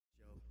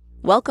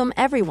Welcome,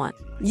 everyone.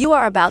 You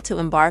are about to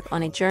embark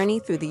on a journey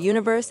through the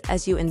universe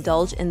as you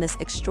indulge in this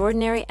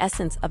extraordinary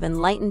essence of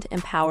enlightened,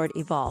 empowered,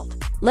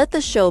 evolved. Let the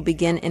show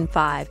begin in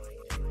 5,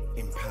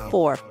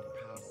 4,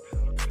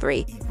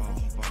 3,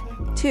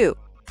 2,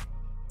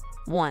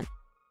 1.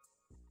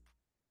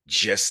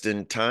 Just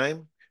in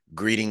time.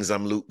 Greetings,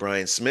 I'm Luke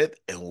Bryan Smith,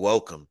 and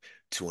welcome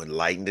to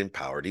Enlightened,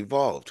 Empowered,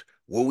 Evolved,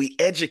 where we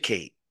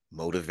educate,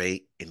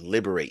 motivate, and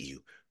liberate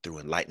you through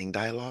enlightening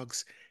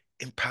dialogues,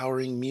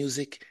 empowering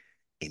music,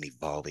 and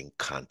evolving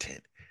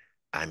content.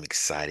 I'm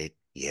excited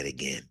yet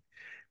again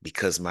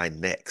because my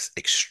next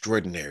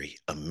extraordinary,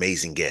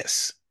 amazing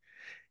guest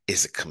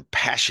is a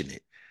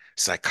compassionate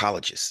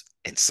psychologist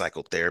and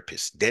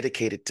psychotherapist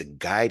dedicated to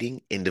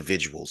guiding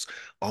individuals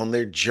on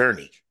their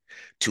journey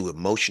to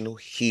emotional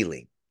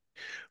healing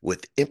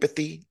with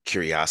empathy,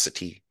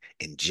 curiosity,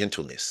 and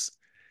gentleness.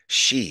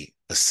 She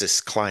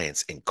assists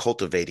clients in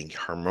cultivating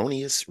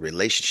harmonious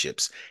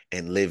relationships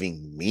and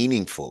living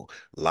meaningful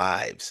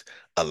lives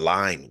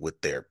aligned with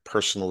their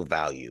personal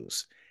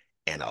values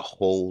and a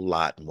whole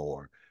lot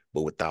more.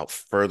 But without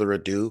further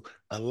ado,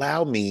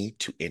 allow me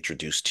to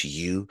introduce to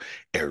you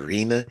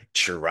Irina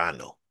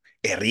Ciureanu.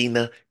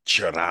 Irina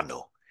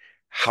Ciureanu.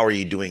 How are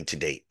you doing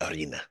today,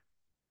 Irina?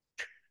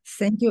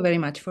 Thank you very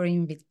much for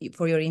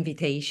your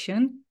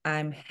invitation.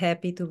 I'm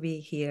happy to be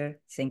here.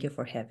 Thank you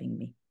for having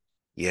me.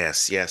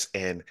 Yes, yes.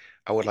 And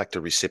I would like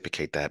to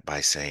reciprocate that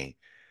by saying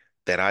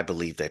that I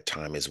believe that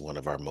time is one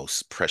of our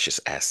most precious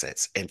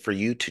assets. And for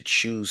you to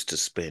choose to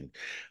spend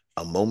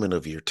a moment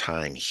of your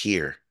time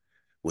here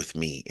with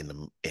me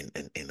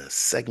in a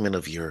segment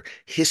of your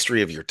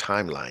history of your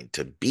timeline,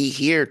 to be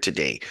here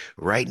today,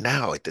 right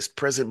now, at this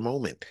present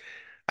moment,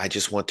 I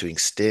just want to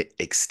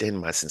extend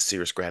my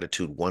sincerest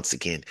gratitude once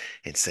again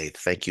and say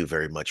thank you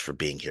very much for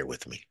being here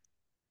with me.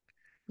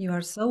 You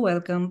are so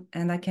welcome,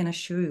 and I can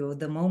assure you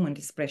the moment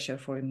is pressure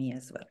for me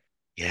as well.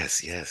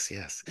 Yes, yes,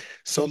 yes.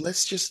 So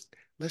let's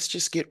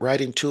just get right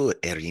into it,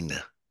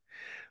 Irina.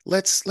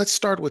 Let's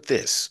start with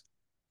this.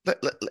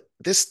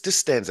 This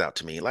stands out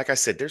to me. Like I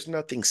said, there's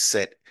nothing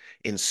set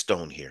in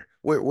stone here.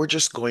 We're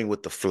just going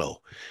with the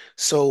flow.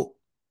 So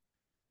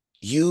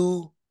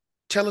you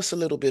tell us a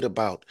little bit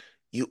about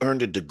you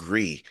earned a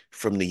degree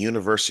from the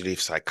University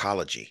of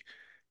Psychology.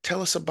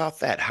 Tell us about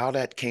that, how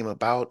that came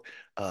about,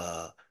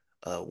 uh,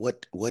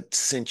 what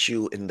sent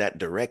you in that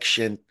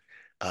direction.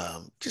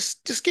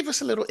 Just give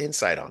us a little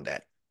insight on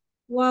that.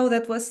 Wow,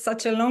 that was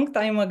such a long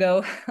time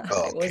ago.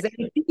 I was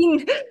Okay.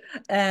 18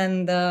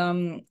 and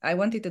I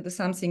wanted to do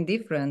something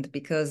different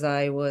because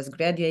I was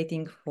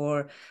graduating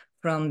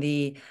from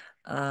the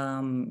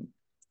um,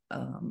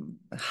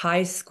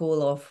 high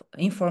school of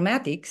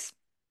informatics,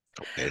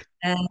 Okay.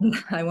 and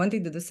I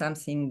wanted to do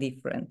something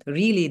different,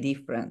 really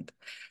different.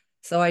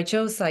 So I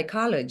chose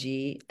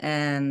psychology,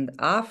 and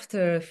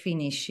after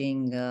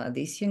finishing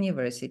this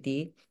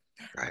university,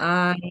 Right.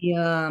 I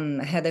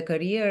had a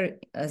career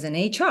as an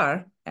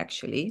HR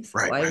actually. So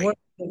Right. I Right.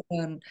 worked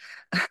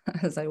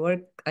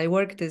I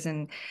worked as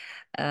an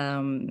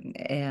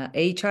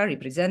HR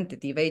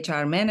representative,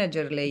 HR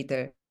manager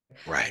later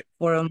Right.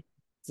 for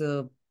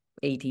uh,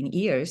 18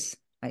 years,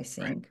 I Right.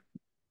 think.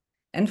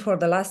 And for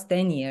the last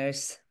 10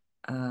 years,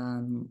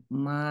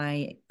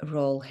 my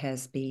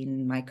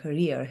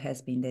career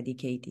has been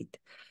dedicated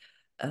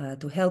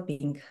to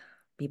helping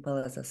people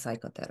as a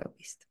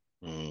psychotherapist.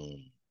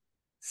 Mm,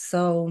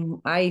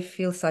 So I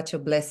feel such a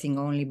blessing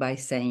only by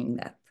saying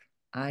that.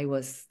 I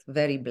was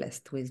very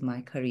blessed with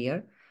my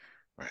career.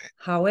 right.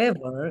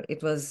 However,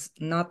 it was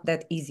not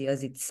that easy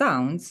as it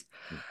sounds,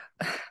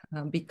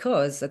 Mm,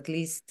 because at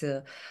least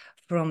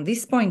from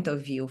this point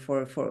of view,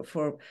 for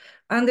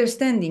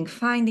understanding,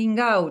 finding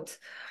out,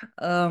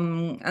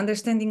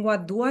 understanding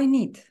what do I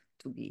need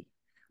to be,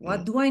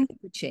 what mm, do I need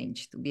to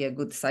change to be a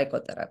good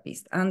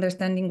psychotherapist,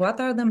 understanding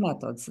what are the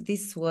methods.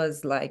 This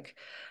was like,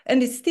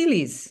 and it still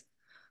is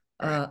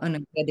right.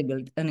 an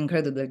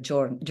incredible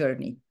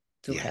journey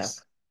to have.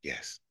 Yes.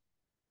 Yes.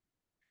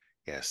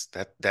 Yes.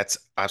 That's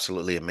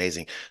absolutely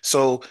amazing.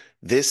 So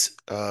this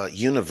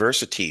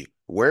university,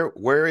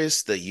 where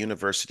is the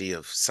University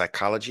of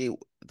Psychology,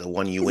 the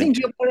one you This is went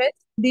in to? Bucharest.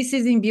 This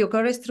is in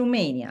Bucharest,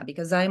 Romania,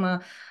 because I'm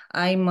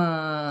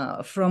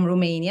from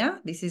Romania.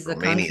 This is a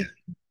Romania. country.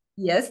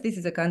 Yes, this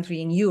is a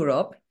country in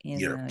Europe, in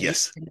Europe.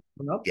 Yes. Eastern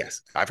Europe.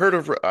 Yes. I've heard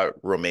of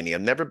Romania.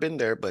 I've never been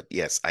there, but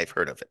yes, I've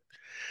heard of it.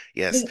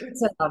 Yes.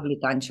 It's a lovely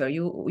country.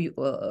 You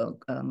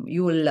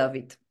will love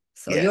it.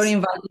 So you're Yes.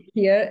 invited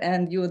here,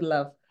 and you would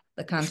love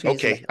the country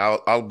as well. Okay.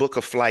 I'll book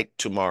a flight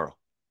tomorrow.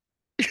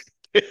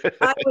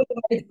 I will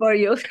wait for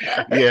you.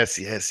 Yes,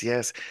 yes,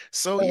 yes.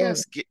 So So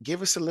yes,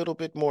 give us a little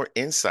bit more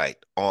insight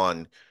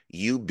on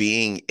you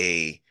being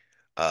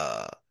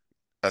uh,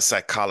 a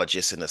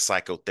psychologist and a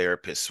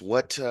psychotherapist.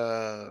 What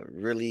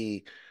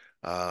really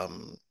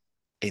um,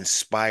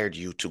 inspired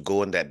you to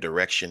go in that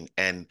direction?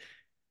 And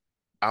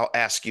I'll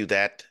ask you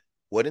that.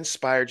 What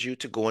inspired you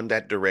to go in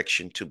that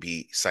direction to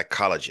be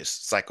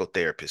psychologist,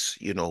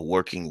 psychotherapist,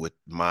 working with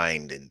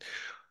mind and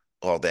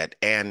all that?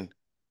 And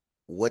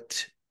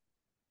what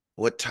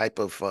what type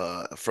of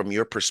from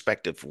your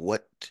perspective,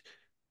 what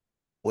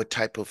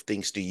type of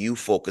things do you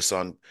focus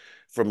on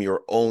from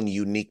your own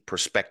unique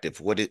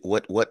perspective? What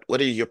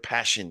are your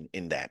passion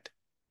in that?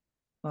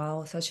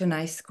 Wow, such a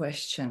nice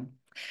question.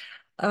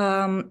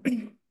 Um,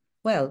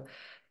 well,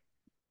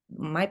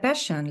 my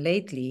passion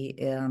lately,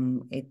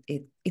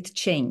 it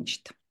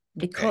changed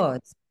Okay.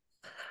 because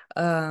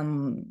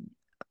um,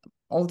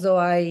 although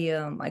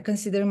I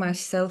consider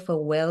myself a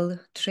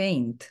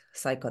well-trained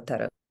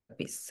psychotherapist,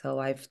 so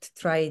I've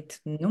tried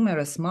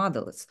numerous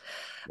models,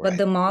 but Right.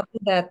 the model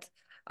that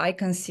I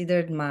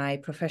considered my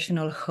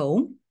professional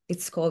home,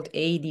 it's called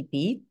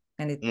AEDP,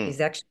 and it Mm.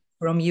 is actually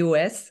from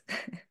US.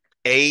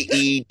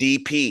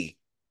 AEDP.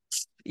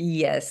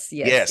 Yes,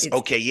 yes, Yes. it's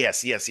Okay.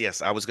 Yes. Yes.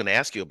 Yes. I was going to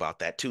ask you about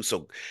that too.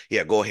 So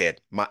yeah, go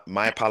ahead.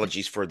 My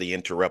apologies for the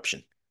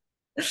interruption.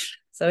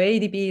 so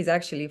AEDP is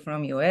actually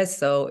from US,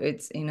 so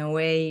it's in a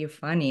way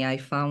funny. I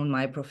found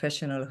my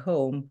professional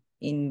home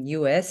in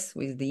US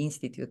with the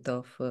Institute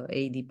of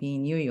AEDP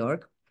in New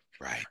York.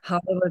 Right.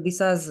 However,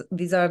 these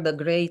are the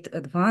great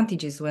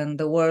advantages when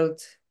the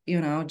world,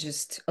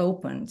 just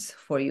opens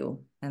for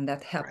you, and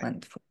that Right.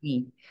 happened for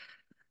me.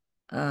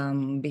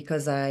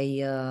 Because I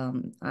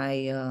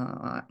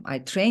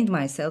trained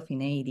myself in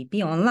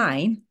AEDP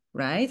online,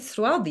 right, Right.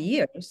 throughout the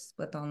years,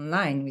 but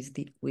online with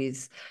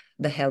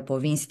the help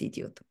of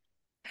Institute.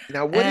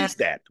 Now, what And is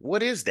that?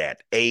 What is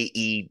that?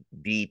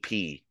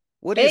 AEDP.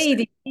 What is that?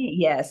 AEDP,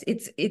 yes,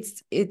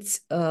 it's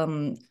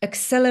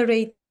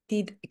accelerated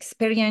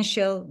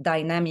experiential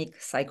dynamic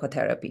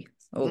psychotherapy.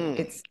 So Mm,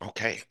 it's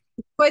okay.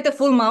 quite a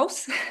full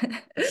mouse.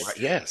 Right.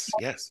 Yes.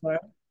 Yes.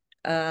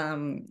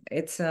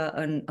 It's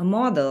a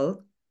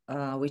model,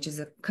 which is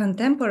a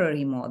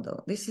contemporary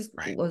model. This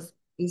Right.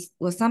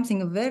 was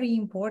something very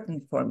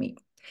important for me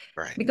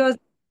Right. because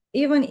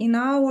even in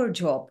our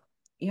job,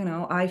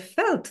 I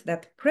felt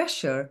that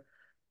pressure,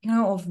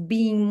 of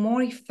being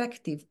more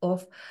effective,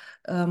 of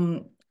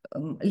um,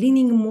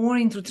 leaning more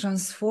into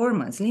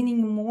transformance,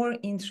 leaning more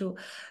into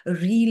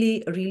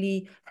really,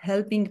 really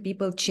helping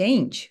people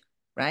change,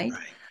 right?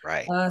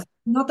 Right. Right.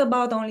 Not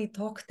about only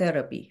talk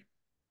therapy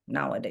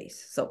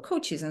nowadays. So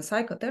coaches and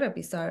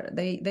psychotherapists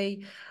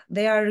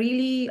they are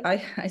really, I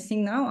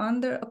think now,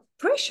 under a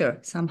pressure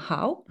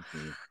somehow,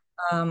 Mhm.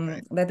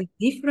 Right. that is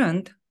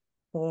different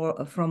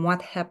from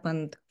what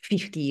happened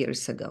 50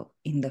 years ago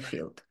in the Right.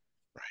 field.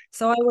 Right.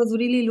 So I was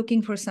really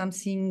looking for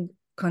something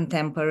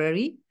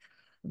contemporary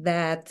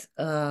that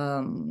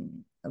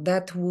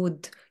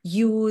would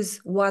use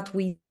what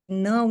we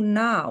know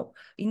now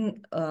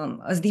in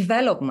as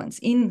developments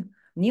in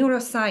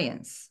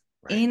neuroscience,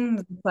 Right. in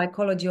the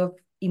psychology of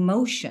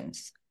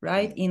emotions,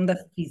 right, Mm, in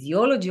the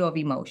physiology of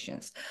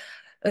emotions,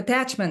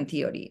 attachment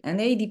theory, and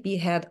ADP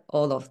had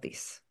all of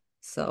this.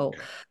 So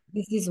okay.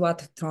 this is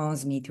what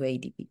draws me to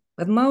ADP.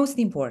 But most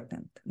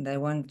important, and I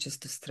want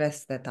just to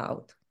stress that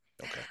out,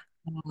 Okay.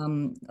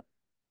 um,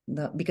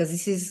 because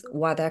this is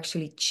what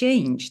actually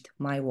changed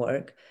my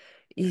work,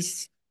 Okay.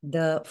 is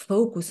the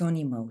focus on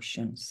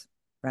emotions,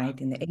 Wow.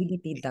 right? And the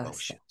ADP does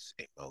that. Emotions.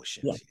 Yeah,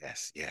 Emotions.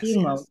 Yes. Yes. Yes.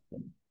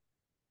 emotion.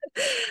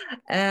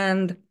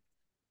 And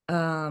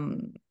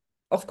um,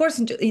 of course,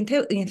 in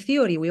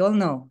theory, we all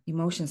know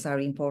emotions are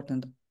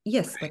important.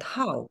 Yes, but Right.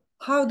 how?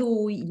 How do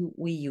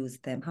we use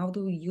them? How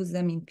do we use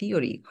them in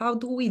theory? How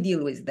do we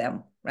deal with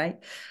them, right?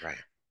 Right.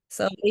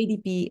 So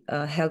ADP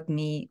helped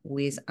me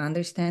with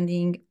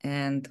understanding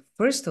and,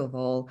 first of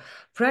all,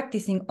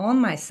 practicing on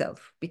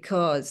myself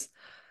because,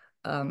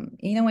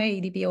 in a way,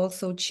 ADP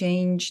also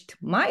changed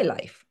my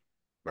life.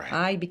 Right.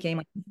 I became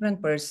a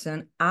different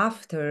person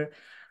after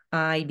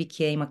I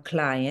became a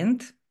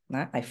client.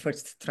 I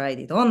first tried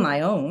it on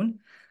my own,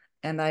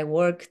 and I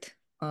worked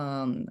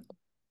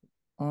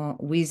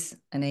with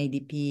an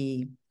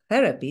ADP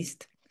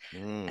therapist,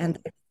 and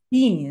Mm, I've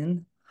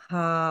seen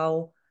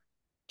how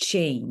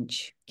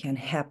change can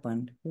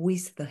happen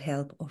with the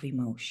help of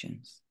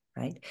emotions,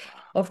 right?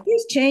 wow. Of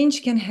course,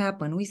 change can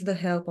happen with the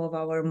help of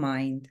our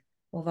mind,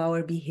 of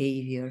our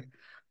behavior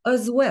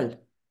as well,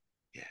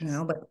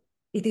 Yes. but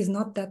it is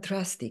not that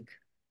drastic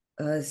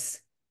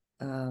as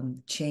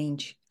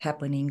change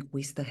happening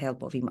with the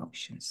help of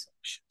emotions,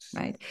 Emotions.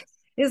 right?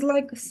 It's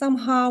like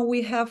somehow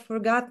we have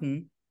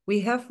forgotten.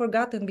 We have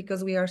forgotten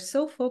because we are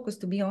so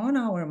focused to be on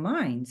our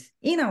minds,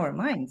 in our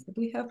minds, that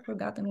we have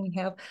forgotten we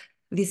have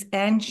these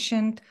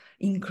ancient,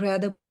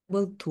 incredible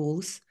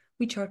tools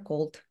which are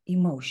called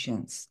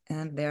emotions.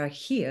 And they are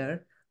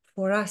here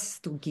for us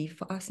to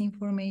give us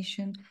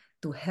information,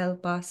 to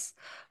help us.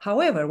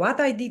 However, what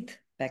I did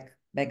back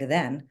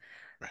then,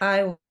 Right.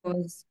 I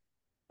was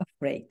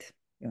afraid,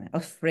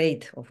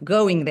 afraid of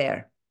going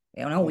there,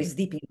 Mm, with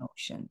deep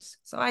emotions.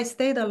 So I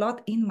stayed a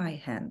lot in my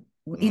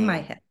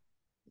mm, head.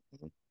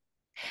 mm.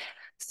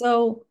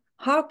 So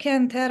how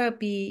can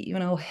therapy,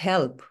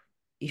 help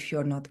if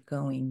you're not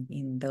going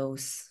in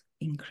those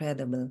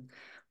incredible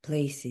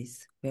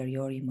places where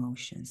your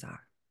emotions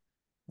are?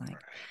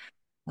 Like,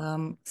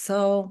 Right.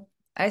 so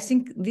I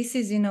think this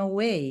is in a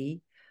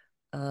way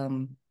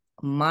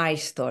my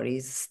story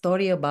is a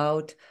story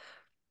about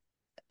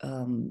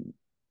um,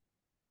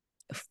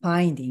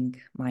 finding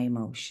my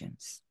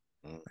emotions,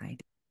 Mm.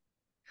 right?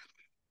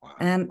 Wow.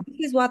 And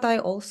this is what I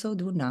also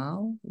do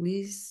now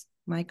with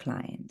my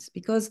clients,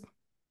 because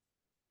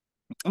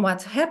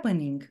what's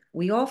happening,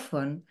 we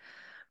often,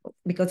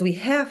 because we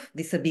have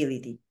this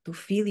ability to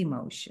feel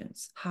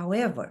emotions.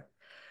 However,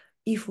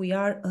 if we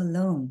are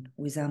alone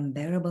with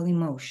unbearable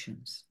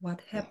emotions, what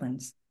Mm.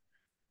 happens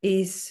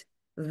is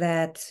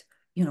that,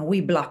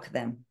 we block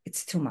them.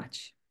 It's too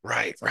much.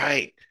 Right, So,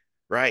 right,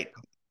 right.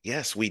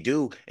 Yes, we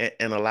do.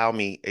 And allow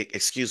me,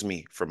 excuse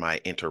me for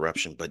my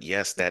interruption, but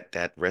yes, that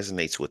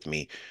resonates with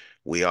me.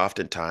 We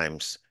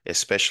oftentimes,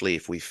 especially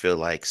if we feel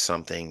like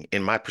something,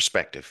 in my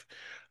perspective,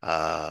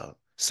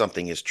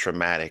 something is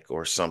traumatic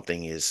or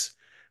something is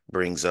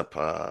brings up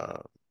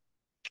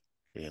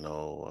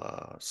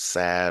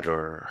sad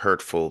or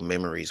hurtful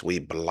memories, we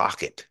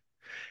block it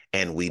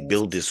and we yes,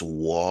 build this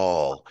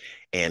wall.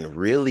 And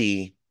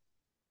really,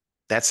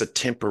 that's a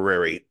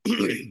temporary,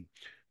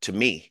 to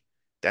me,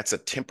 that's a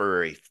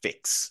temporary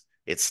fix.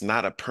 It's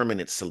not a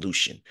permanent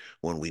solution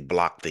when we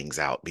block things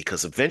out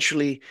because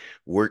eventually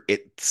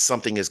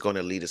something is going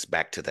to lead us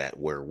back to that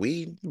where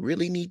we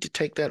really need to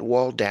take that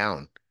wall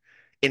down,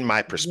 in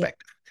my yeah,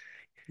 perspective.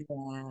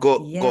 yeah,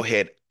 Go yeah.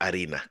 ahead,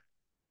 Irina.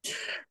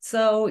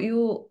 So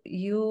you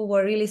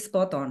were really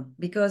spot on,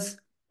 because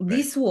Right,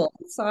 these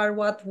walls are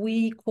what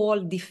we call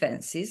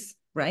defenses,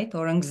 right?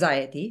 Or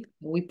anxiety.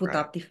 We put right.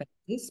 up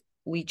defenses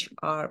which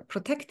are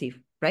protective,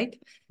 right?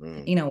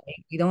 Mm, In a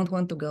way, we don't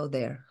want to go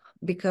there,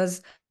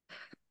 because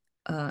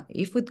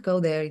if we'd go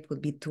there, it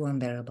would be too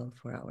unbearable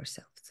for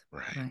ourselves,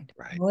 right, right?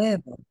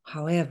 right.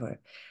 However,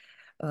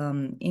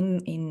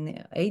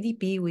 in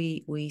ADP,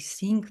 we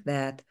think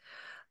that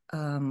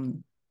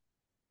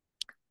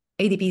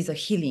ADP is a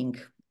healing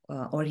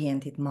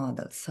oriented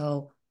model.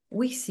 So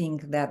we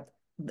think that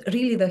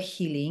really the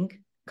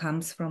healing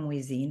comes from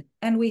within,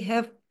 and we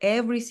have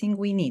everything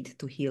we need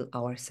to heal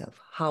ourselves.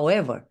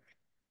 However,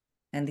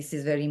 and this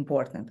is very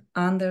important,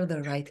 under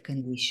the right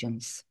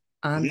conditions,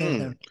 under Mm,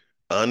 the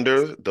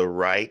under the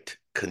right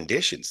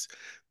conditions.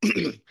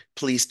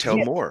 Please tell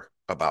yes, more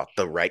about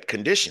the right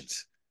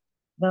conditions.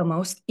 the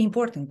most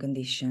important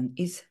condition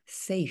is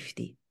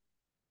safety,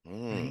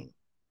 right? Mm,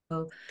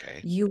 So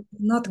okay. you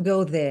not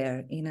go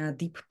there in a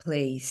deep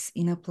place,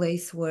 in a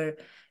place where,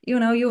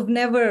 you've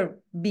never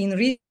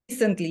been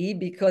recently,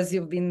 because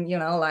you've been,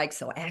 like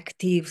so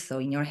active, so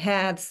in your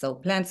head, so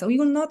planned. So you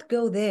will not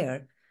go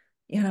there,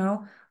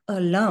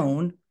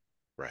 alone,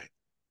 Right.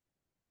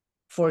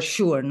 for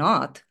sure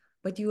not,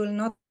 but you will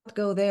not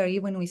go there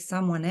even with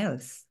someone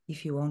else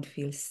if you won't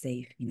feel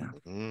safe enough.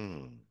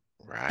 Mm,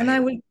 And I right.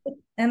 will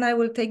and I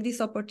will take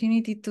this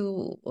opportunity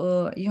to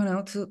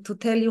to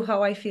tell you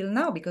how I feel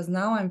now, because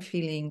now I'm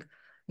feeling,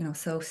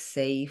 so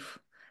safe,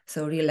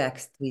 so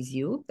relaxed with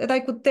you, that I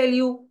could tell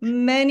you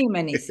many,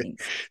 many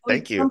things. So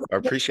Thank it's you. I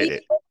something that appreciate we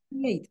it.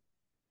 create,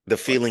 The of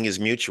course. feeling is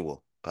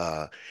mutual.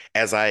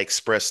 As I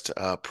expressed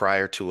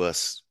prior to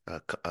us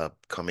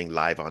coming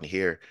live on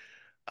here,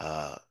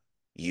 uh,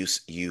 you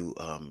s- you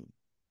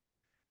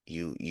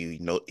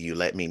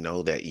let me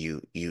know that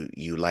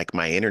you like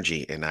my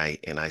energy, and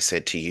I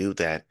said to you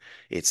that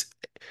it's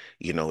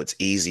it's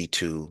easy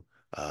to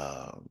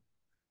uh,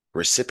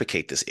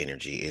 reciprocate this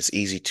energy. It's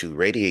easy to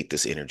radiate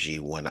this energy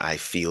when I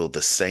feel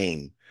the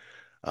same.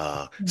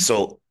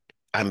 So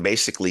I'm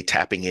basically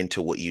tapping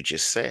into what you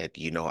just said.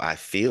 I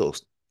feel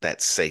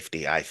that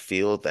safety. I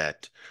feel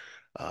that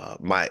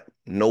my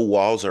no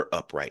walls are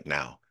up right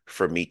now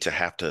for me to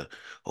have to,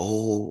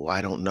 oh,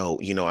 I don't know.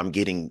 I'm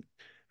getting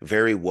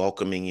very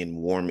welcoming and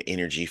warm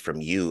energy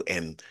from you.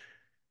 And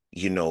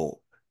you know,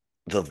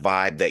 the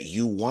vibe that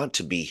you want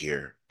to be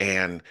here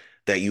and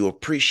that you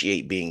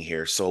appreciate being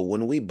here. So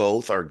when we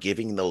both are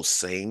giving those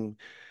same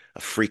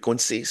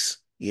frequencies,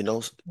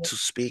 to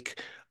speak,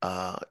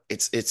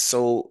 it's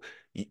so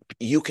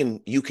you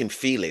can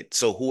feel it.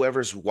 So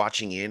whoever's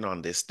watching in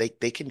on this, they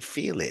can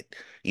feel it,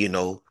 you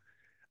know.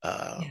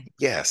 Yeah.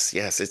 Yes,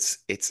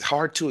 it's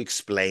hard to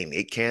explain.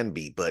 It can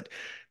be, but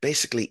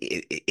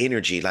basically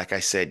energy, like I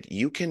said,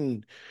 you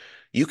can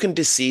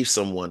deceive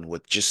someone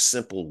with just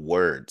simple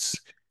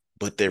words,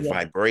 but their Yes.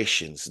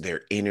 vibrations,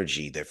 their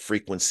energy, their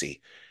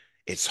frequency,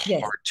 it's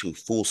Yes. hard to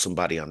fool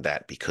somebody on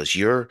that because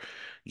your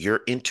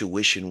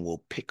intuition will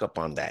pick up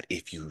on that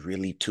if you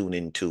really tune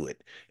into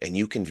it. And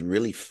you can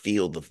really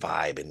feel the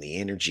vibe and the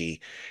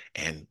energy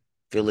and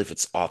feel if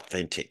it's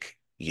authentic.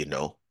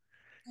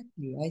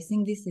 Exactly. I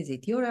think this is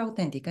it. You're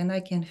authentic, and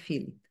I can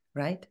feel it,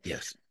 right?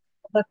 Yes.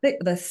 But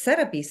the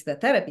therapist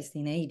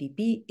in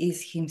ADP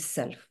is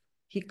himself.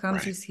 He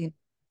comes Right. with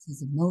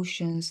his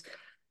emotions,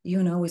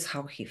 with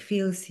how he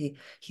feels. He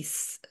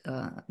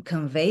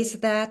conveys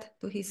that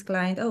to his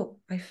client. Oh,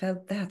 I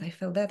felt that. I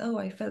felt that. Oh,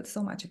 I felt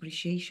so much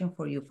appreciation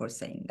for you for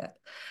saying that.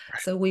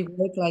 Right. So we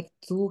work like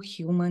two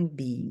human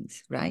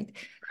beings, right?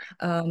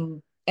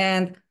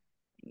 And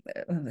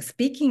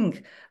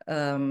speaking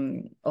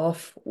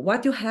of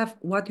what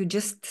you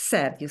just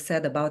said, you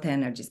said about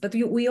energies, but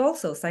we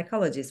also,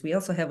 psychologists, we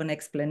also have an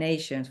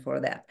explanation for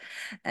that.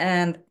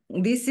 And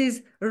this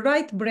is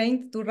right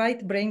brain to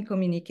right brain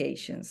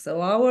communication.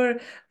 So our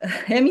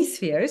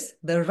hemispheres,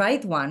 the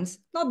right ones,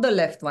 not the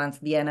left ones,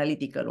 the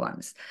analytical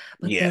ones,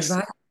 but the Yes.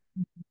 right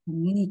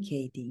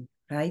communicating,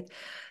 right?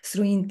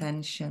 Through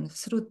intention,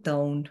 through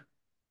tone,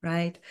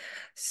 right?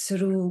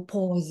 Through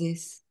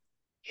pauses,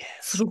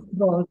 Yes. through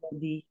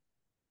body.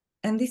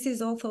 And this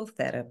is also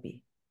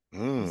therapy.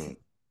 This Mm, is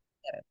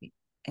therapy.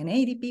 And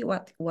ADP,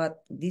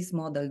 what this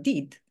model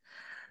did,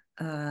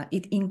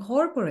 it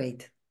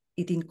incorporated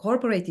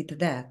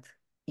that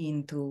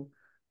into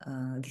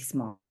this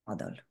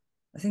model.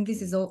 I think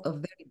this is mm, all a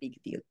very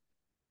big deal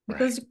right.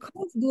 because you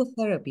can't do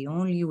therapy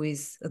only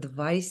with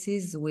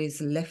advices,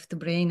 with left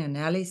brain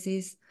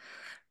analysis.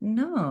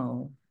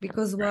 No,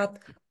 because Right. what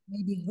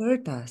maybe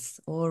hurt us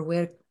or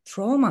where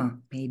trauma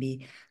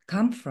maybe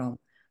come from,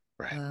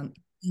 Right. um,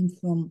 and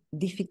from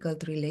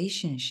difficult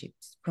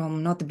relationships,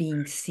 from not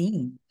being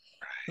seen,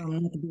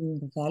 from not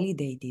being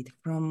validated,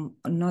 from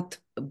not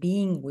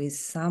being with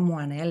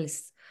someone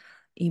else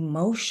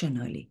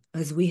emotionally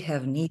as we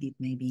have needed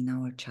maybe in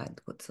our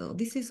childhood. So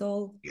this is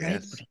all right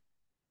Yes. brain.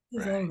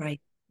 This is all Right.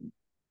 right.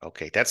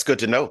 Okay, that's good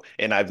to know.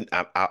 And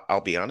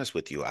I'll be honest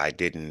with you, I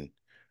didn't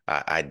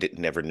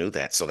never knew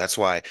that. So that's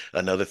why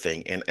another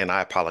thing, and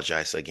I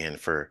apologize again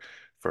for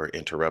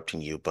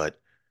interrupting you, but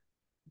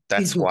Please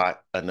that's do. why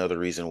another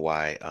reason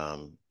why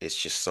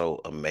it's just so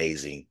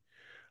amazing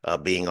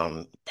being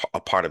on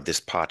a part of this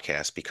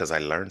podcast because I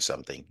learned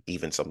something,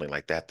 even something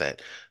like that,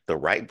 that the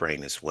right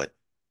brain is what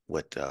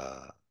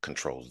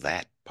controls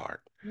that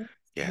part.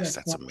 Yes, Yes,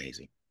 that's yeah.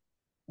 amazing.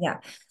 Yeah.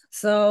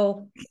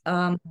 So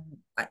I,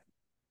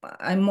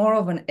 I'm more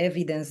of an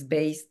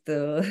evidence-based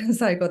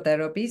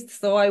psychotherapist,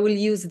 so I will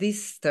use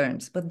these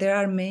terms, but there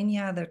are many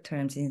other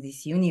terms in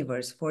this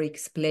universe for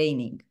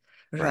explaining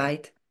Right.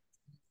 right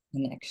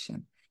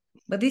connection.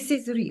 But this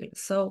is real.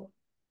 So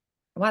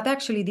what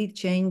actually did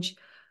change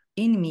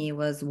in me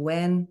was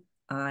when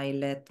I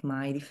let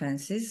my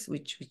defenses,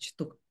 which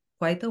took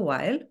quite a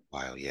while,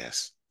 Wow.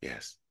 Yes.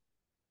 Yes.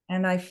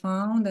 and I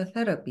found a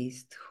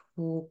therapist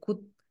who could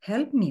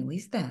help me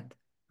with that,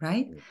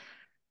 right? Mm,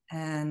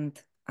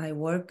 And I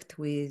worked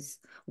with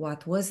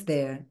what was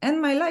there,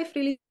 and my life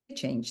really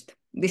changed.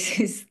 This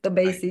is the right.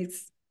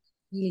 basics,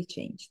 really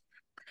changed.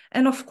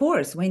 And of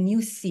course, when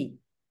you see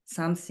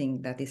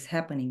something that is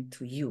happening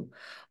to you,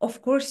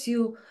 of course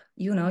you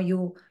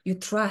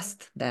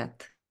trust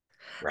that,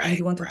 and Right.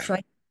 you want to Right.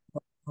 try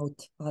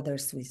out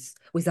others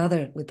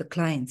with the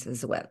clients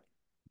as well.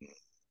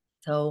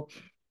 So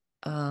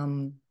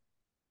um,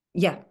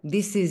 yeah,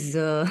 this is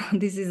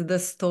this is the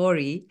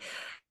story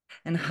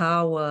and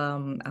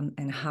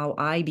how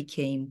I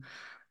became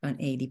an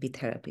ADP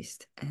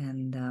therapist,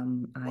 and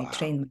I Wow.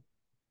 trained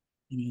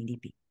in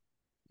ADP.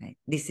 Right?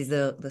 This is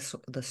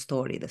the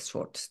story, the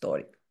short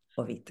story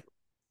of it.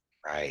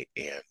 Right.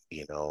 And,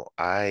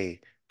 I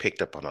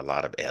picked up on a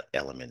lot of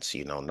elements,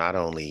 not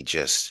only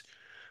just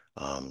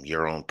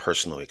your own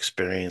personal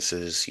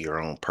experiences, your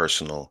own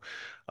personal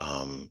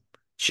um,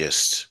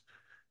 just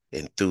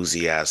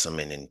enthusiasm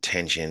and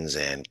intentions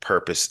and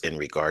purpose in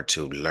regard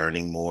to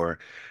learning more,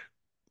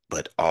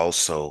 but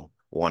also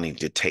wanting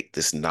to take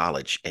this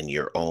knowledge and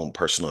your own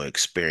personal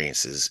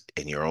experiences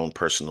and your own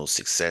personal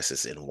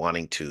successes and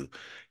wanting to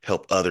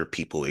help other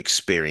people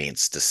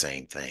experience the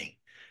same thing.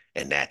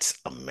 And that's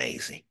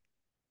amazing.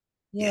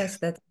 Yes,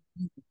 Yes.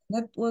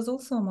 that was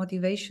also a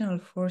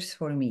motivational force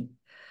for me.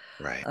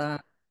 Right. Uh,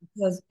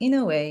 because in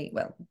a way,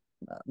 well,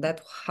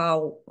 that's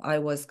how I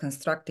was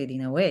constructed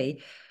in a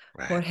way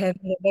for Right.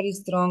 having a very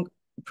strong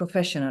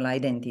professional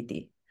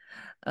identity.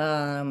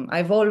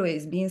 I've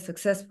always been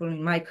successful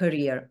in my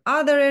career.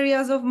 Other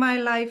areas of my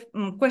life,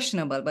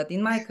 questionable, but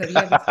in my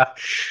career, this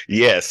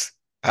Yes.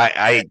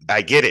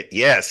 I get it.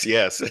 Yes,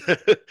 yes.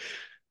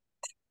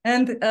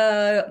 and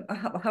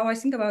how I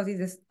think about it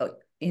is,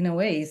 in a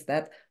way, is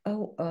that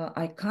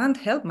I can't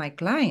help my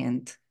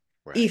client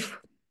Right. if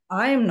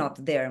I'm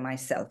not there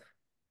myself.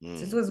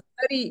 So it Mm, was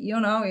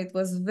very, it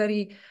was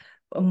very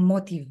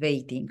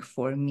motivating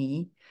for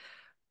me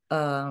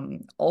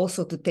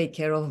also to take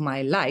care of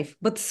my life,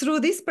 but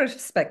through this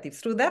perspective,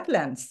 through that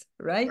lens,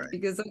 right? right.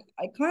 Because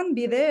I can't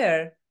be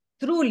there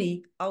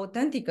truly,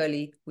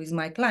 authentically with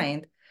my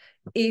client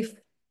if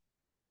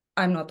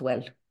I'm not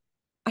well.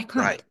 I Right.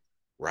 can't.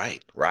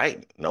 Right.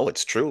 Right. No,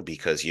 it's true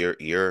because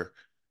you're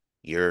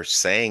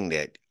saying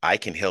that I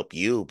can help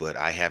you, but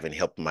I haven't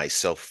helped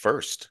myself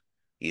first,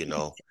 you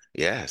know.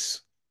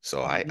 Yes.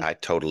 So I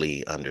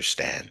totally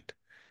understand.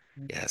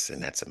 Yes,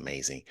 and that's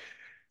amazing.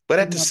 But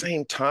Should at the not.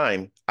 same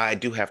time, I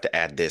do have to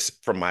add this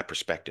from my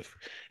perspective.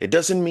 It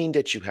doesn't mean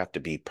that you have to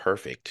be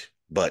perfect,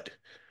 but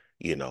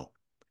you know,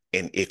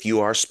 and if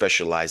you are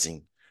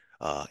specializing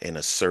in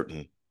a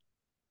certain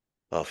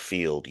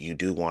field, you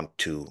do want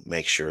to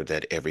make sure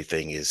that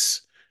everything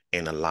is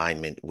in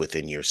alignment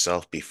within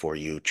yourself before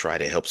you try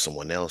to help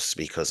someone else,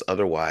 because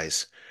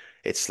otherwise,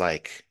 it's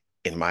like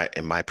in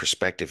my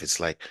perspective, it's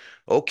like,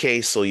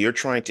 okay, so you're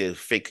trying to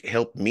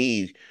help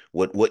me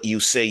with what you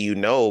say you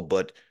know,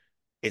 but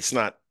it's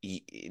not,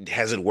 it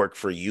hasn't worked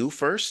for you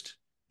first,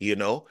 you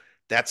know?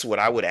 That's what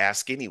I would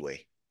ask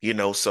anyway, you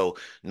know? So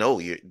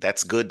no,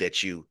 that's good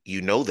that you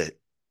know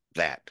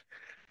that.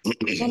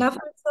 And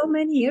after so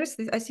many years,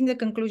 I think the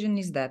conclusion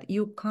is that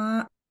you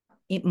can't,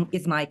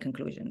 it's my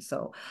conclusion.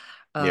 So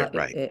Yeah, uh,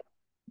 right,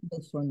 but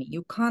for me,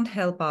 you can't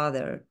help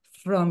other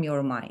from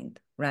your mind,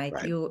 right?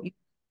 right,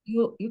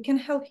 You can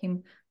help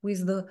him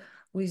with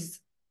with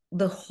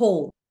the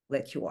whole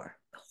that you are,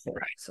 the whole.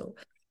 right, So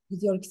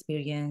with your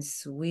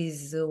experience,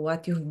 with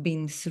what you've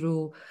been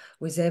through,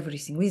 with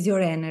everything, with your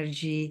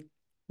energy,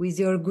 with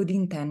your good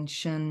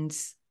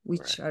intentions, right,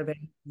 which are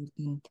very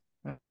important,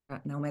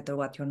 no matter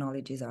what your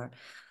knowledges are.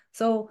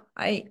 So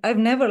I've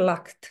never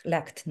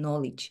lacked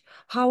knowledge.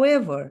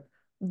 However,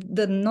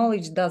 the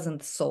knowledge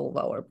doesn't solve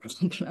our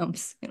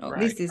problems. right,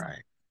 This is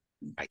right.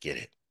 I get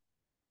it.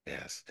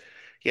 Yes.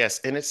 Yes,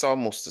 and it's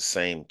almost the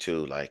same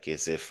too. Like,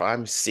 as if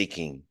I'm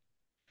seeking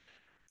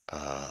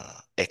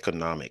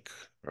economic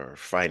or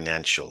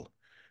financial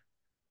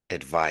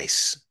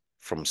advice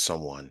from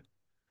someone,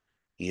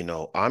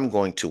 I'm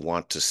going to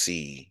want to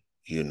see,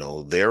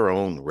 their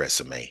own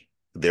resume,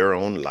 their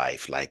own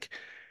life. Like,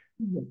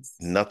 yes,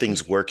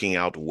 nothing's working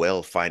out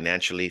well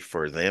financially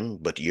for them,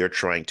 but you're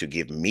trying to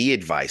give me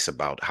advice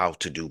about how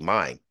to do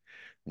mine.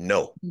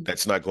 No,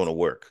 that's not going to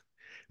work.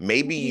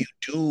 Maybe you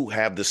do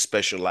have the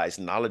specialized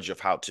knowledge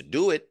of how to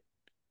do it,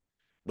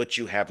 but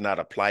you have not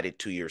applied it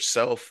to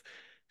yourself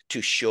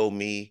to show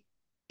me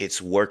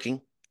it's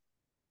working,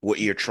 what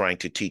you're trying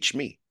to teach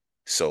me.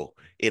 So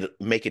it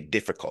make it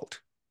difficult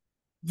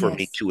for me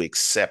yes, to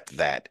accept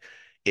that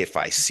if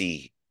I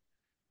see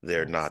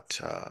they're yes,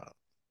 not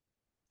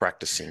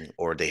practicing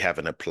or they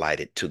haven't applied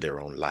it to their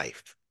own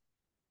life.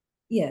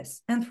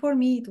 yes. And for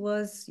me, it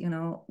was,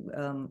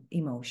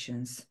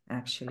 emotions.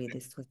 Actually,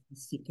 this was the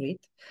secret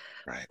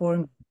Right, for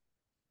me.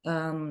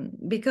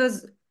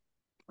 Because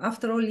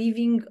after all,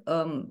 living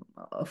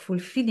a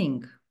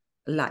fulfilling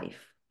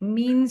life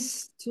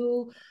means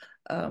to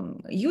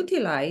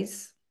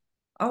utilize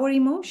our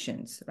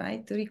emotions,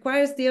 right? It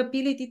requires the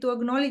ability to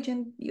acknowledge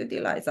and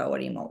utilize our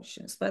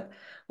emotions. But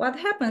what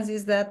happens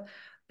is that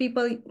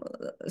people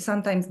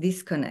sometimes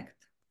disconnect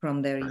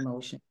from their right.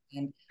 emotions.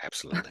 And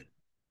Absolutely.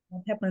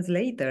 what happens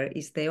later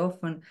is they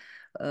often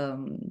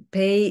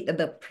pay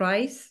the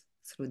price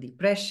through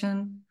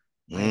depression,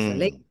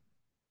 isolation, Mm,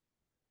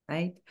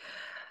 right?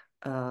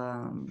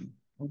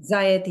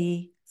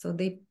 Anxiety. So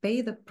they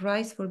pay the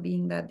price for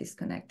being that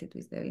disconnected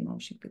with their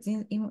emotion. Because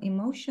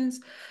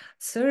emotions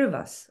serve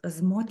us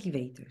as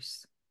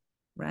motivators,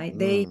 right?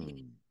 They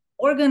mm,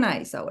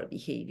 organize our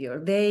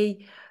behavior.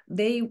 They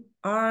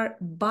are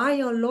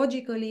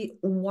biologically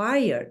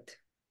wired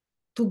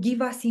to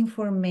give us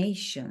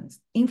information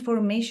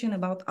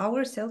about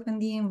ourselves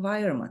and the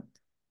environment.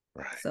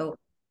 right, So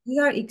these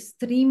are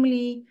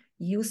extremely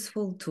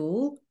useful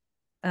tool,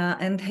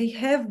 and they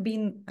have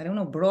been, I don't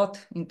know, brought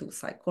into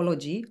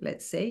psychology,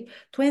 let's say,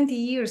 20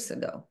 years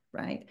ago,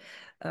 right?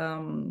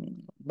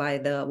 By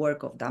the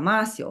work of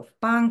Damasio, of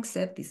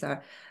Panksepp. These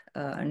are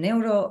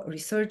neuro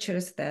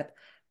researchers that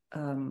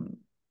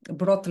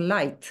brought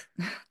light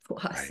to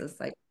us right, as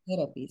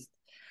psychotherapists.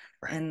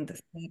 right. And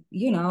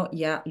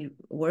yeah, you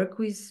work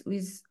with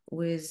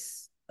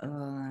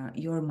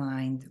your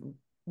mind,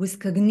 with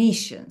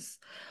cognitions,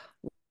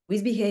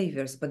 with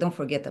behaviors, but don't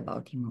forget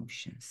about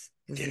emotions,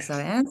 because these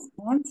are Yes,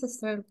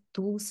 ancestral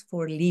tools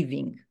for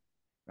living,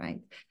 right?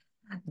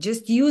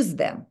 Just use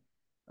them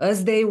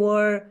as they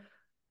were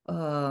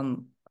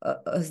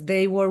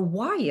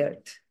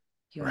wired,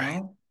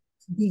 right.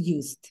 to be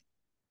used.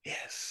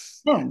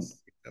 Yes, And yes.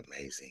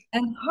 Amazing.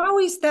 and how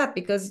is that?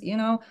 Because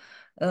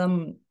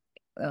um,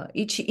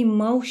 each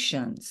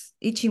emotion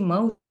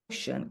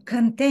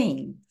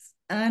contains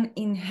an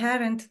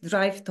inherent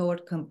drive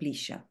toward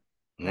completion,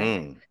 right?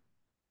 Mm,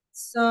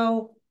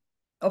 So,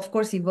 of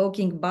course,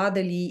 evoking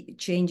bodily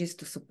changes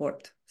to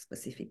support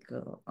specific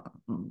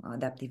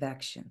adaptive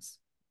actions.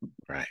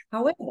 right,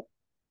 However,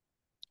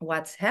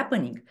 what's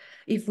happening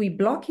if we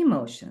block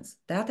emotions?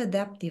 That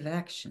adaptive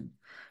action,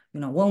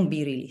 won't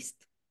be released,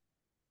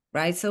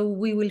 right? So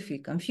we will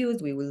feel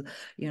confused. We will,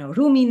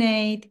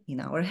 ruminate in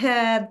our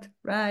head,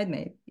 right?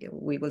 Maybe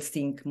we will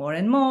think more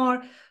and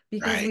more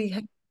because right. we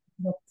have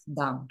dropped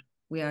down.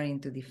 We are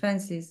into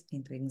defenses,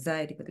 into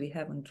anxiety, but we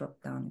haven't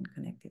dropped down and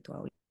connected to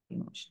our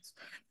emotions.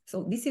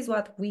 So this is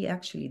what we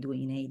actually do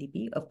in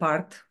AEDP, a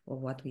part of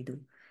what we do,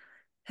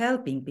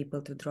 helping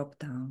people to drop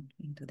down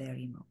into their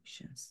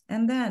emotions.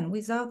 And then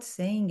without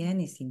saying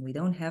anything, we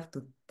don't have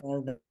to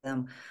tell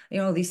them,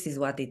 this is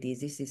what it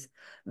is. This is,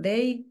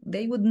 they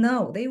would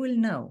know, they will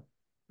know,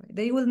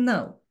 they will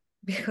know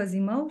because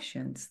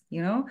emotions,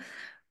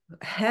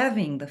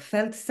 having the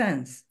felt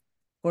sense,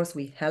 of course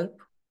we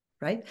help,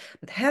 right?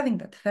 But having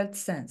that felt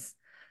sense,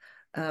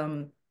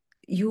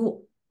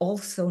 you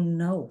also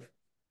know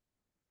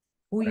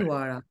who Right. you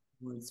are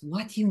afterwards,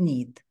 what you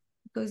need,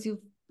 because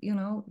you, you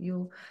know,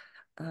 you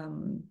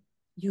um,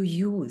 you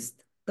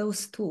used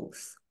those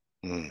tools.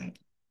 Mm.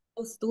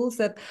 Those tools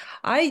that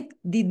I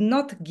did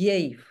not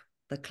give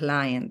the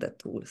client the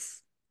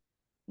tools.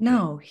 Mm.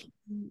 No, he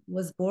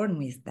was born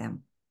with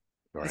them.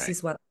 This Right.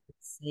 is what I'm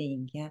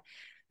saying. Yeah.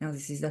 Now,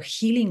 this is a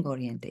healing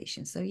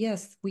orientation. So,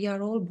 yes, we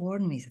are all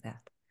born with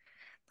that.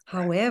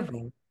 Right. However,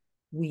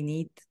 we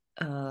need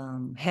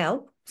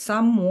help,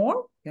 some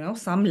more,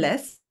 some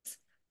less,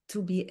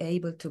 to be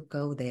able to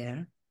go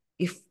there,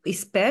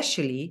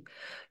 especially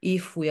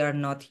if we are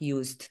not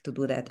used to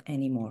do that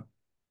anymore.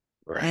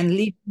 Right. And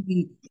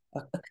living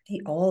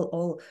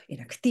all in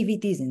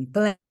activities, in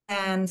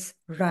plans,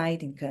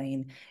 right,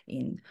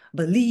 in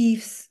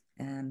beliefs,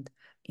 and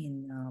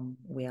in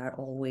we are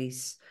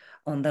always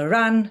on the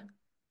run.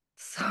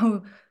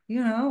 So,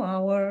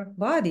 our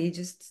body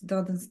just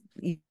doesn't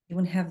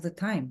even have the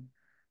time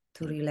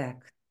to Mm.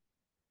 relax.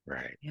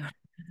 Right. Yeah,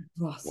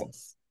 Well,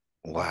 process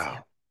what's wow.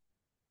 happening.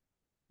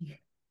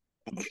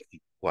 Yeah.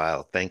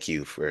 Wow. Thank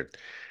you for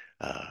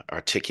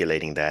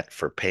articulating that,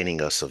 for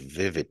painting us a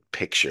vivid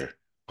picture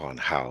on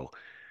how,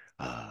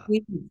 uh,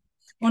 We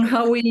on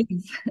how we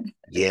live.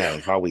 yeah,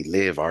 on how we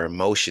live, our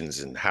emotions,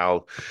 and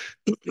how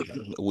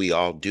we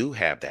all do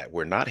have that.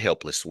 We're not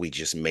helpless. We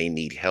just may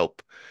need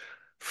help Yes,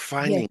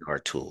 finding our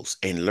tools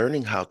and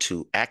learning how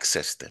to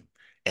access them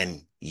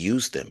and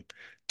use them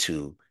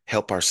to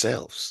help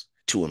ourselves,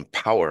 to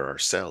empower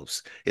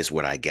ourselves, is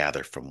what I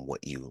gather from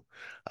what you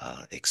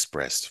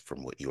expressed,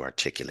 from what you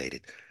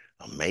articulated.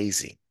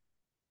 Amazing.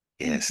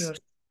 thank Yes. you so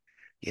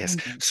Yes.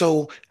 much.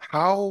 So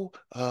how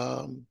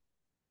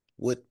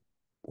would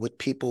would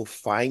people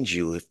find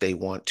you if they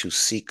want to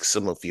seek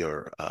some of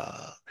your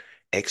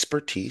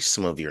expertise,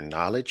 some of your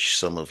knowledge,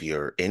 some of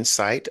your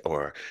insight,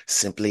 or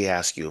simply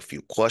ask you a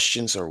few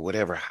questions or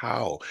whatever?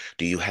 How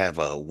do you have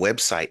a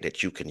website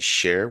that you can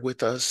share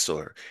with us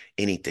or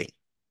anything?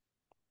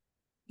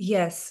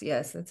 Yes,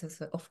 yes,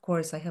 of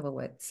course, I have a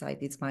website.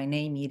 It's my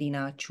name,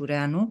 Irina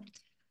Ciureanu.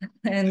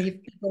 And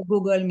if people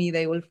Google me,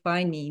 they will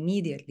find me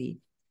immediately.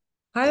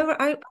 Oh, However,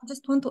 I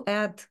just want to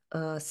add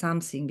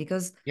something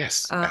because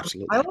yes, um, I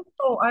absolutely.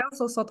 also I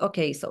also thought,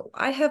 okay, so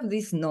I have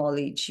this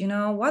knowledge,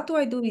 what do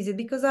I do with it?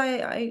 Because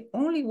I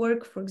only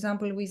work, for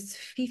example, with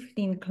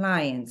 15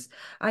 clients.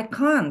 I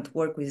can't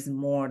work with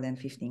more than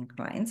 15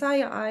 clients.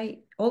 I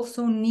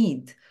also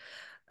need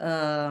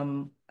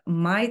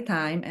my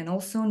time and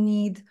also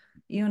need,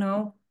 you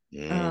know,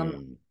 um,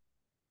 Mm,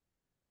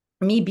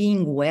 me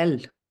being well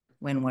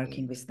when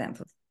working mm, with them.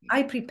 So mm.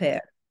 I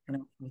prepare, for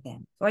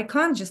them. So I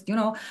can't just,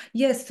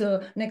 yes,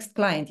 next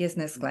client, yes,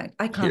 next client.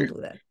 I can't Here,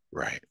 do that.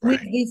 right, With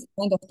right. this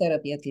kind of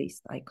therapy, at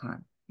least, I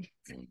can't.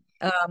 Mm.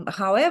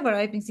 However,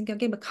 I've been thinking,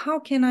 okay, but how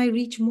can I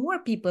reach more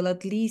people?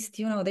 At least,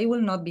 they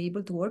will not be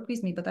able to work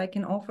with me, but I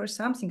can offer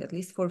something at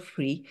least for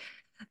free.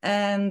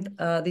 And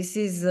this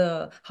is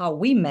how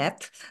we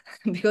met,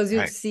 because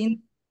you've Right.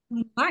 seen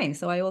online.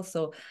 So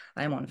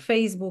I'm on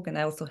Facebook, and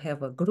I also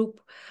have a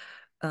group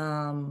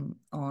on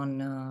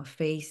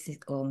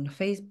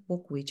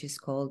Facebook, which is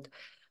called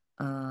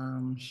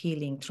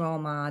Healing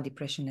Trauma,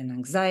 Depression, and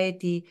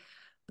Anxiety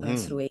Mm,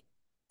 through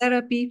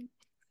therapy.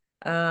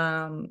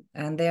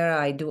 And there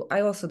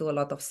I also do a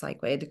lot of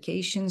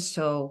psychoeducation.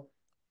 So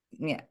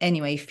yeah,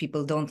 anyway, if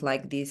people don't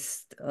like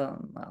this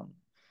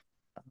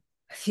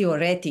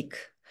theoretic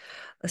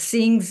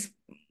things,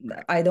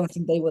 I don't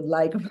think they would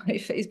like my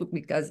Facebook,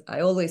 because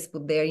I always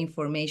put their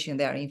information,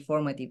 they are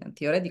informative and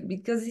theoretic,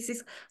 because this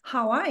is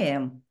how I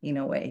am in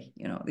a way,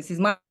 this is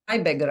my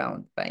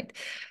background, right?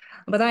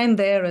 But I'm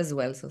there as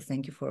well. So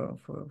thank you for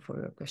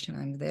your question.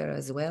 I'm there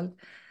as well.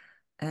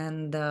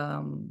 And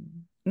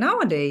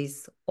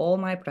nowadays, all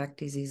my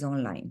practice is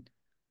online.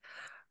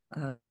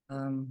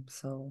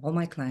 So all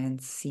my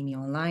clients see me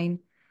online,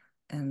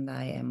 and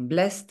I am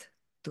blessed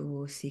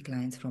to see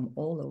clients from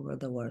all over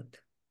the world.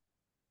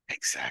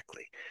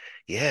 exactly.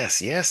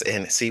 Yes, yes.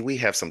 And see, we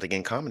have something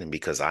in common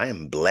because I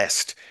am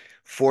blessed,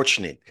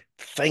 fortunate,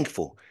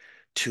 thankful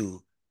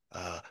to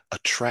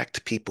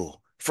attract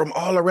people from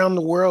all around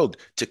the world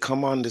to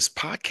come on this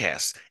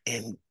podcast.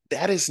 And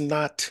that is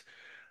not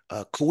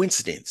a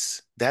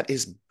coincidence. That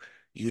is,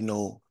 you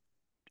know,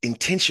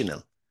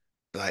 intentional.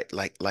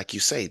 Like you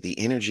say, the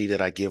energy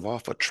that I give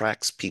off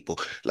attracts people.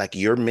 Like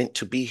you're meant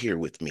to be here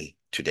with me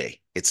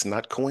today. It's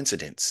not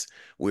coincidence.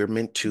 We're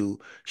meant to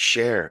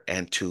share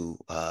and to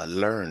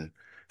learn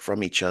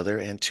from each other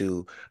and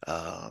to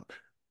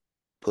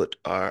put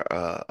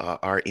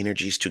our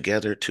energies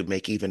together to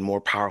make even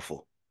more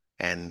powerful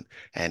and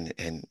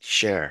and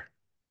share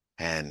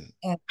and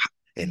Yeah.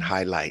 and Yes.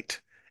 highlight.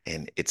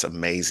 And it's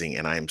amazing,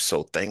 and I am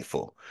so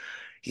thankful.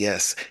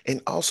 Yes.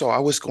 And also, I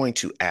was going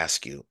to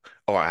ask you,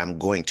 or I'm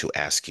going to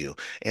ask you,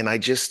 and I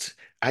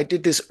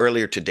did this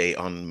earlier today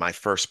on my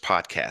first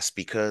podcast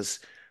because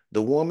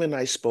the woman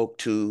I spoke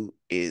to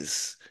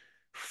is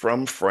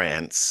from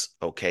France,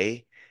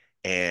 okay?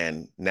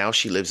 And now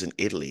she lives in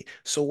Italy.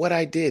 So what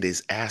I did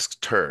is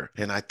asked her,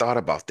 and I thought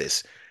about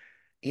this.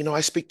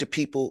 I speak to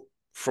people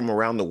from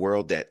around the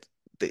world that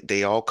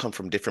they all come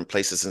from different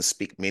places and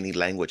speak many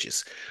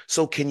languages.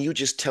 So can you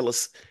just tell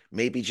us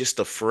maybe just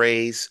a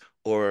phrase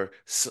or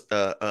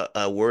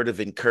a word of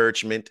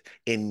encouragement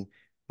in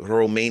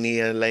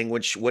Romania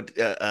language? What,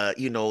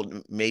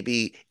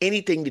 maybe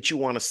anything that you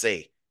want to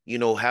say,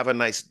 have a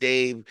nice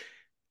day,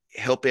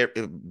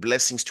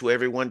 blessings to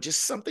everyone,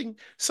 just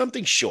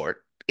something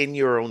short in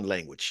your own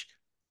language.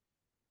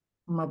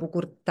 Mă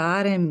bucur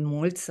tare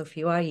mult să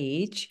fiu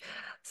aici,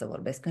 să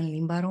vorbesc în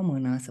limba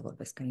română, să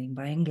vorbesc în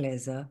limba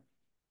engleză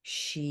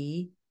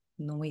și,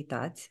 nu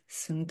uitați,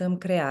 suntem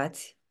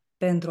creați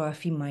pentru a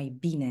fi mai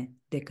bine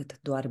decât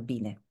doar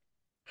bine.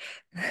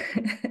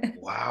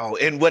 Wow.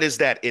 And what is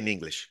that in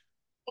English?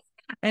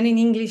 And in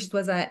English, it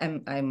was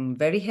I'm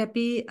very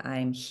happy.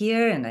 I'm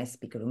here and I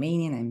speak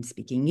Romanian. I'm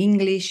speaking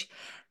English,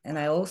 and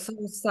I also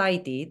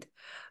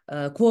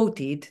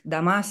quoted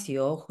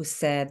Damasio, who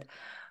said,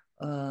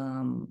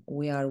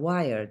 "We are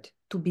wired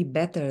to be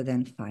better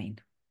than fine."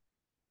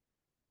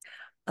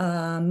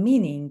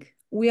 Meaning,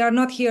 we are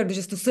not here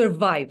just to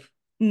survive.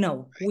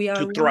 No, we are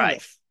To wired.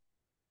 thrive.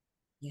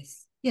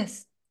 Yes,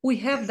 yes, we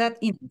have that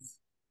in us.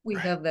 We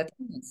Right. have that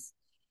in us.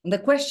 And the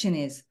question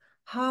is,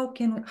 how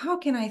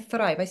can I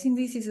thrive? I think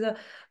this is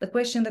the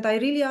question that I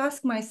really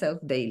ask myself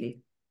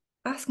daily.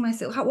 Ask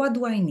myself, what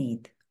do I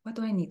need? What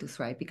do I need to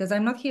thrive? Because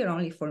I'm not here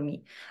only for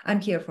me.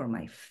 I'm here for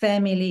my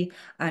family.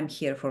 I'm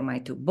here for my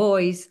two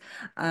boys.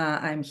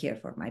 I'm here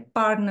for my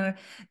partner.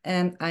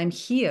 And I'm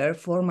here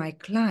for my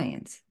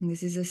clients. And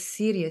this is a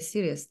serious,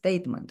 serious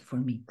statement for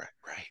me.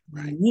 Right.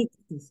 I need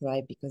to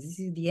thrive because this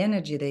is the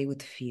energy they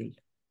would feel,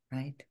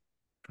 right?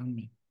 From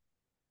me.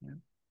 Yeah.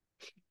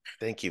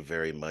 Thank you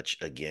very much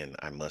again.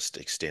 I must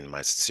extend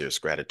my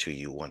sincerest gratitude to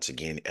you once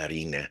again,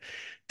 Irina.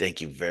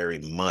 Thank you very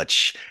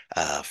much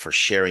for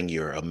sharing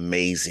your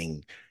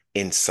amazing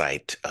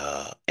insight,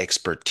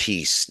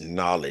 expertise,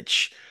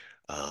 knowledge,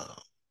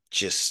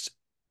 just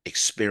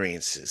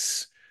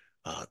experiences.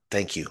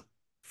 Thank you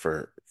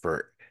for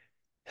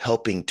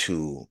helping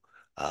to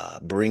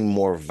bring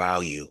more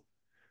value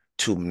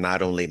to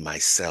not only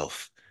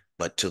myself,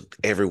 but to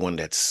everyone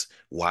that's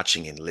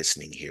watching and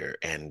listening here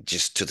and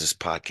just to this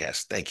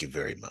podcast. Thank you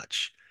very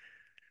much.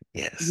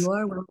 Yes. You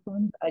are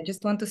welcome. I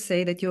just want to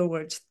say that your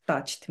words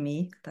touched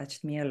me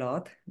a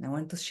lot. And I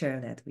want to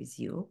share that with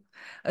you,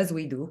 as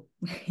we do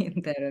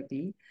in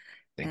therapy.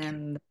 Thank you.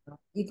 And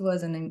it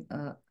was an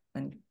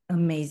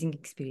amazing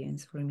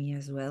experience for me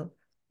as well.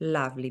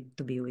 Lovely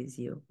to be with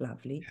you.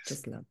 Lovely, Yes.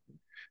 just lovely.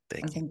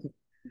 Thank And you. thank you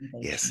for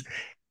the Yes.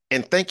 invitation.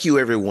 And thank you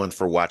everyone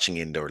for watching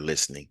and or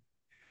listening.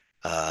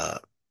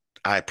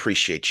 I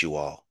appreciate you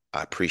all.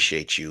 I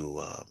appreciate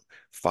you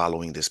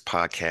following this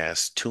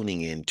podcast,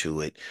 tuning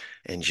into it,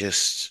 and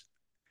just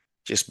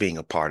being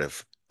a part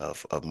of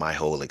my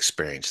whole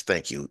experience.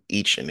 Thank you,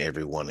 each and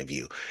every one of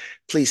you.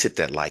 Please hit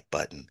that like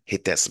button,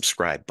 hit that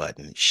subscribe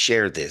button,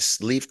 share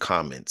this, leave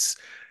comments,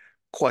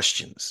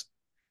 questions.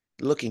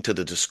 Look into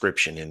the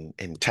description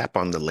and tap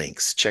on the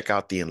links. Check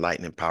out the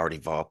Enlighten Empowered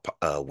Evolve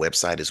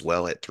website as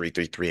well at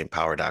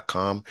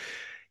 333empower.com.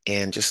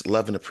 And just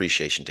love and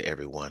appreciation to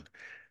everyone.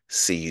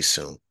 See you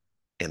soon.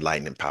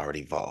 Enlighten Empowered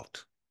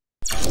Evolved.